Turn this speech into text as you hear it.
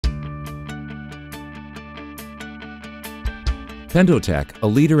PendoTECH, a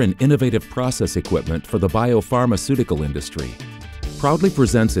leader in innovative process equipment for the biopharmaceutical industry, proudly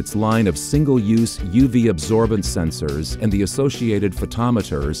presents its line of single-use UV absorbance sensors and the associated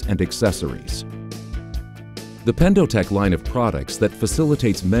photometers and accessories. The PendoTECH line of products that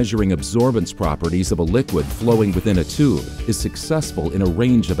facilitates measuring absorbance properties of a liquid flowing within a tube is successful in a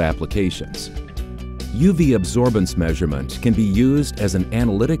range of applications. UV absorbance measurement can be used as an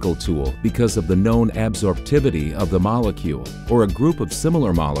analytical tool because of the known absorptivity of the molecule or a group of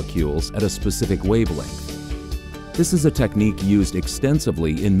similar molecules at a specific wavelength. This is a technique used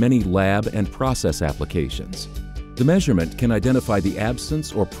extensively in many lab and process applications. The measurement can identify the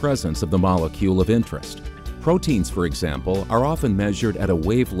absence or presence of the molecule of interest. Proteins, for example, are often measured at a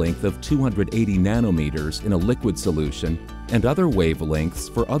wavelength of 280 nanometers in a liquid solution and other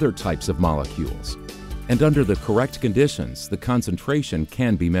wavelengths for other types of molecules. And under the correct conditions, the concentration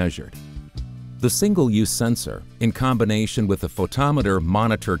can be measured. The single-use sensor, in combination with a photometer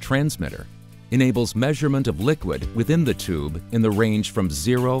monitor transmitter, enables measurement of liquid within the tube in the range from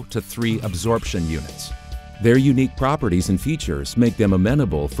 0 to 3 absorption units. Their unique properties and features make them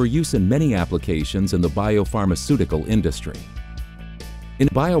amenable for use in many applications in the biopharmaceutical industry. In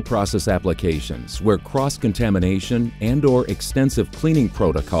bioprocess applications where cross-contamination and/or extensive cleaning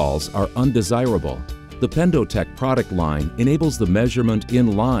protocols are undesirable, the PendoTECH product line enables the measurement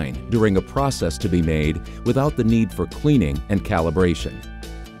in line during a process to be made without the need for cleaning and calibration.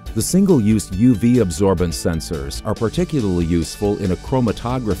 The single-use UV absorbance sensors are particularly useful in a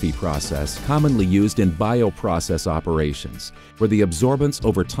chromatography process commonly used in bioprocess operations, where the absorbance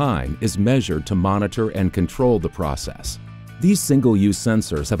over time is measured to monitor and control the process. These single-use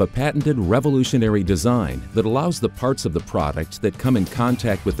sensors have a patented revolutionary design that allows the parts of the product that come in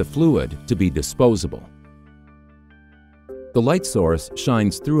contact with the fluid to be disposable. The light source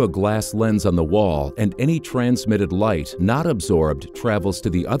shines through a glass lens on the wall, and any transmitted light not absorbed travels to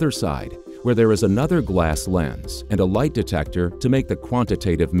the other side, where there is another glass lens and a light detector to make the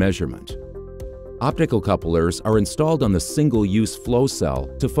quantitative measurement. Optical couplers are installed on the single-use flow cell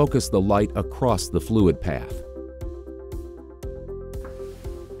to focus the light across the fluid path.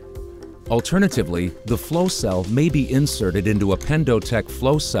 Alternatively, the flow cell may be inserted into a PendoTECH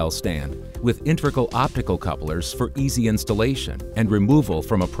flow cell stand with integral optical couplers for easy installation and removal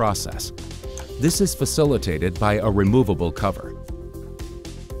from a process. This is facilitated by a removable cover.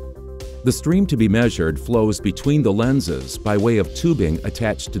 The stream to be measured flows between the lenses by way of tubing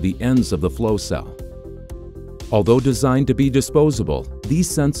attached to the ends of the flow cell. Although designed to be disposable, these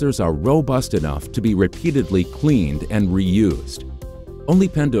sensors are robust enough to be repeatedly cleaned and reused. Only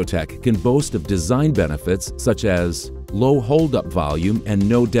PendoTECH can boast of design benefits such as low hold-up volume and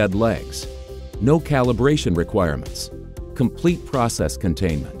no dead legs, no calibration requirements, complete process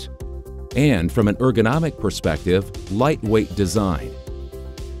containment, and from an ergonomic perspective, lightweight design,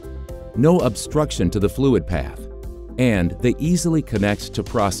 no obstruction to the fluid path, and they easily connect to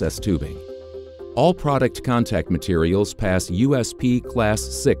process tubing. All product contact materials pass USP Class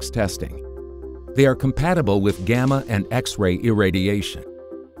 6 testing. They are compatible with gamma and X-ray irradiation.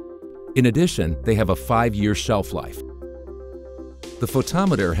 In addition, they have a 5-year shelf life. The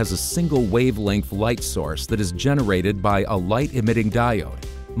photometer has a single wavelength light source that is generated by a light-emitting diode,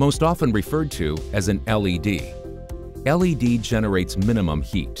 most often referred to as an LED. LED generates minimum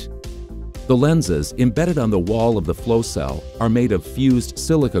heat. The lenses embedded on the wall of the flow cell are made of fused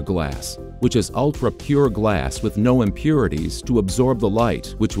silica glass, which is ultra-pure glass with no impurities to absorb the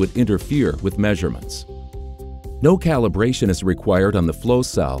light which would interfere with measurements. No calibration is required on the flow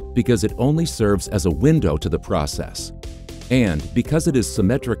cell because it only serves as a window to the process. And because it is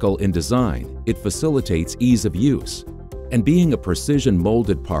symmetrical in design, it facilitates ease of use. And being a precision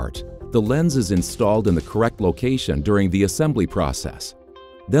molded part, the lens is installed in the correct location during the assembly process.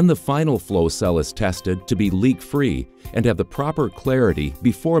 Then the final flow cell is tested to be leak-free and have the proper clarity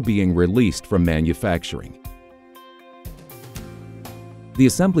before being released from manufacturing. The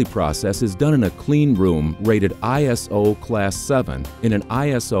assembly process is done in a clean room rated ISO Class 7 in an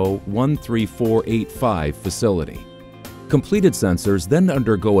ISO 13485 facility. Completed sensors then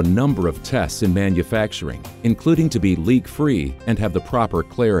undergo a number of tests in manufacturing, including to be leak-free and have the proper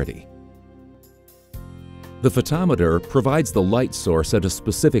clarity. The photometer provides the light source at a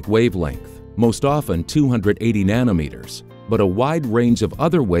specific wavelength, most often 280 nanometers, but a wide range of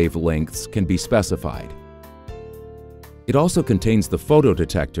other wavelengths can be specified. It also contains the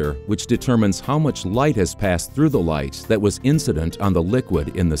photodetector, which determines how much light has passed through the light that was incident on the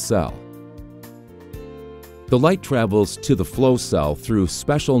liquid in the cell. The light travels to the flow cell through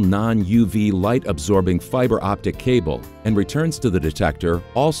special non-UV light-absorbing fiber optic cable and returns to the detector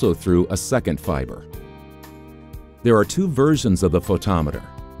also through a second fiber. There are two versions of the photometer,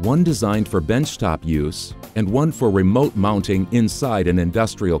 one designed for benchtop use and one for remote mounting inside an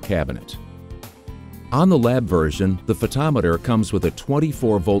industrial cabinet. On the lab version, the photometer comes with a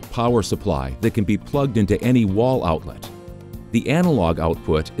 24-volt power supply that can be plugged into any wall outlet. The analog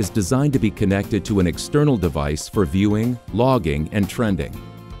output is designed to be connected to an external device for viewing, logging, and trending.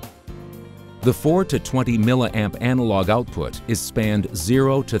 The 4 to 20 milliamp analog output is spanned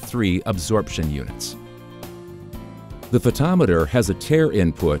 0 to 3 absorption units. The photometer has a tare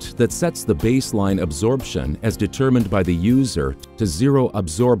input that sets the baseline absorption as determined by the user to 0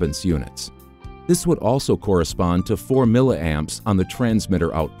 absorbance units. This would also correspond to 4 milliamps on the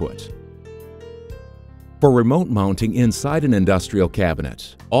transmitter output. For remote mounting inside an industrial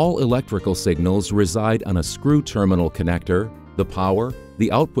cabinet, all electrical signals reside on a screw terminal connector, the power,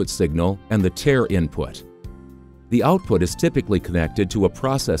 the output signal, and the tare input. The output is typically connected to a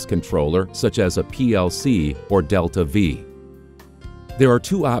process controller such as a PLC or Delta V. There are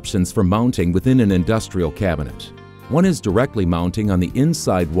two options for mounting within an industrial cabinet. One is directly mounting on the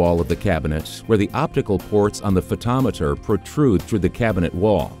inside wall of the cabinet where the optical ports on the photometer protrude through the cabinet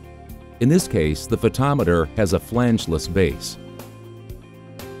wall. In this case, the photometer has a flangeless base.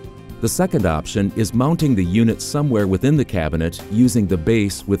 The second option is mounting the unit somewhere within the cabinet using the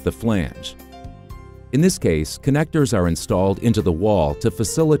base with the flange. In this case, connectors are installed into the wall to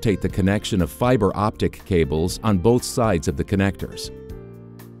facilitate the connection of fiber optic cables on both sides of the connectors.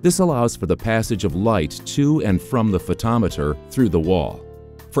 This allows for the passage of light to and from the photometer through the wall.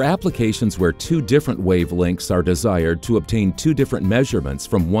 For applications where two different wavelengths are desired to obtain two different measurements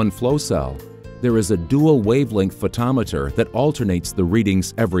from one flow cell, there is a dual wavelength photometer that alternates the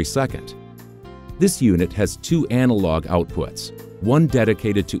readings every second. This unit has two analog outputs, one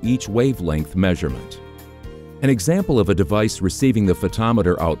dedicated to each wavelength measurement. An example of a device receiving the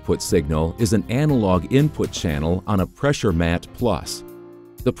photometer output signal is an analog input channel on a Pressure Mat Plus.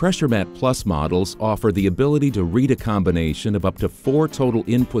 The Pressure Mat Plus models offer the ability to read a combination of up to 4 total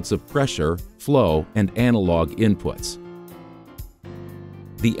inputs of pressure, flow, and analog inputs.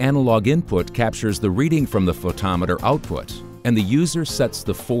 The analog input captures the reading from the photometer output, and the user sets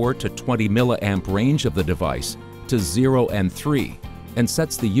the 4 to 20 milliamp range of the device to 0 and 3 and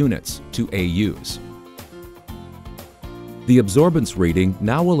sets the units to AUs. The absorbance reading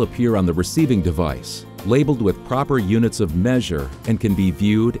now will appear on the receiving device, labeled with proper units of measure, and can be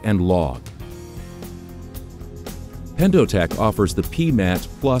viewed and logged. PendoTECH offers the PMAT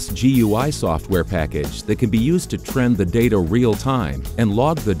Plus GUI software package that can be used to trend the data real-time and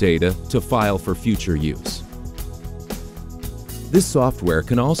log the data to file for future use. This software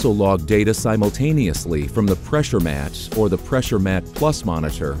can also log data simultaneously from the Pressure Mat or the Pressure Mat Plus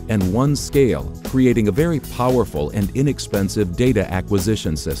monitor and one scale, creating a very powerful and inexpensive data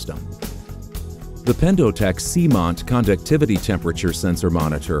acquisition system. The PendoTECH CMONT conductivity temperature sensor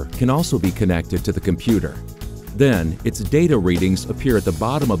monitor can also be connected to the computer. Then, its data readings appear at the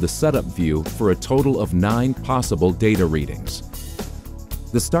bottom of the setup view for a total of 9 possible data readings.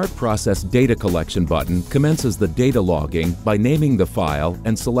 The Start Process Data Collection button commences the data logging by naming the file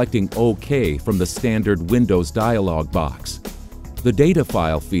and selecting OK from the standard Windows dialog box. The data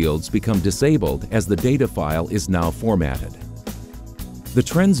file fields become disabled as the data file is now formatted. The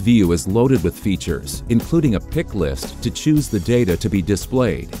Trends view is loaded with features, including a pick list to choose the data to be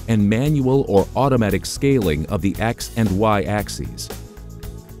displayed and manual or automatic scaling of the X and Y axes.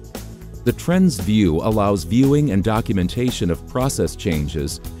 The Trends view allows viewing and documentation of process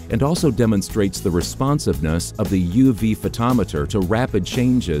changes and also demonstrates the responsiveness of the UV photometer to rapid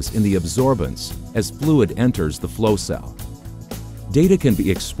changes in the absorbance as fluid enters the flow cell. Data can be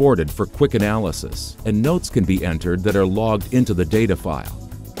exported for quick analysis, and notes can be entered that are logged into the data file.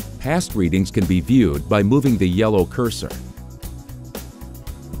 Past readings can be viewed by moving the yellow cursor.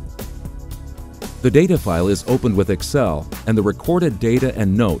 The data file is opened with Excel, and the recorded data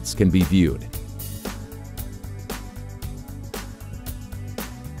and notes can be viewed.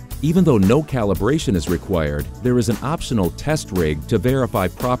 Even though no calibration is required, there is an optional test rig to verify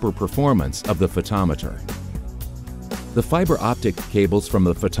proper performance of the photometer. The fiber optic cables from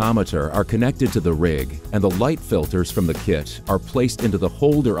the photometer are connected to the rig, and the light filters from the kit are placed into the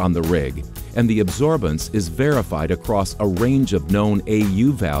holder on the rig, and the absorbance is verified across a range of known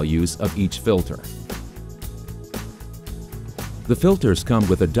AU values of each filter. The filters come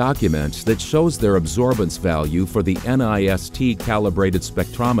with a document that shows their absorbance value for the NIST calibrated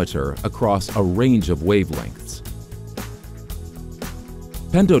spectrometer across a range of wavelengths.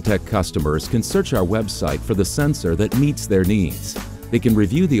 PendoTECH customers can search our website for the sensor that meets their needs. They can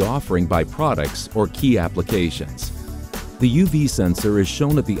review the offering by products or key applications. The UV sensor is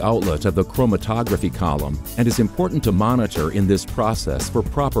shown at the outlet of the chromatography column and is important to monitor in this process for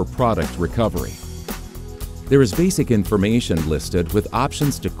proper product recovery. There is basic information listed with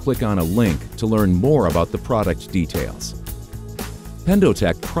options to click on a link to learn more about the product details.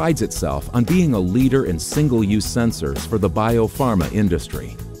 PendoTECH prides itself on being a leader in single-use sensors for the biopharma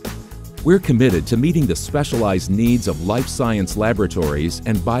industry. We're committed to meeting the specialized needs of life science laboratories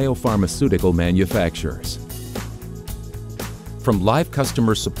and biopharmaceutical manufacturers. From live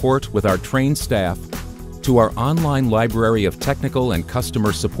customer support with our trained staff to our online library of technical and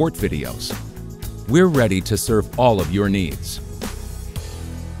customer support videos, we're ready to serve all of your needs.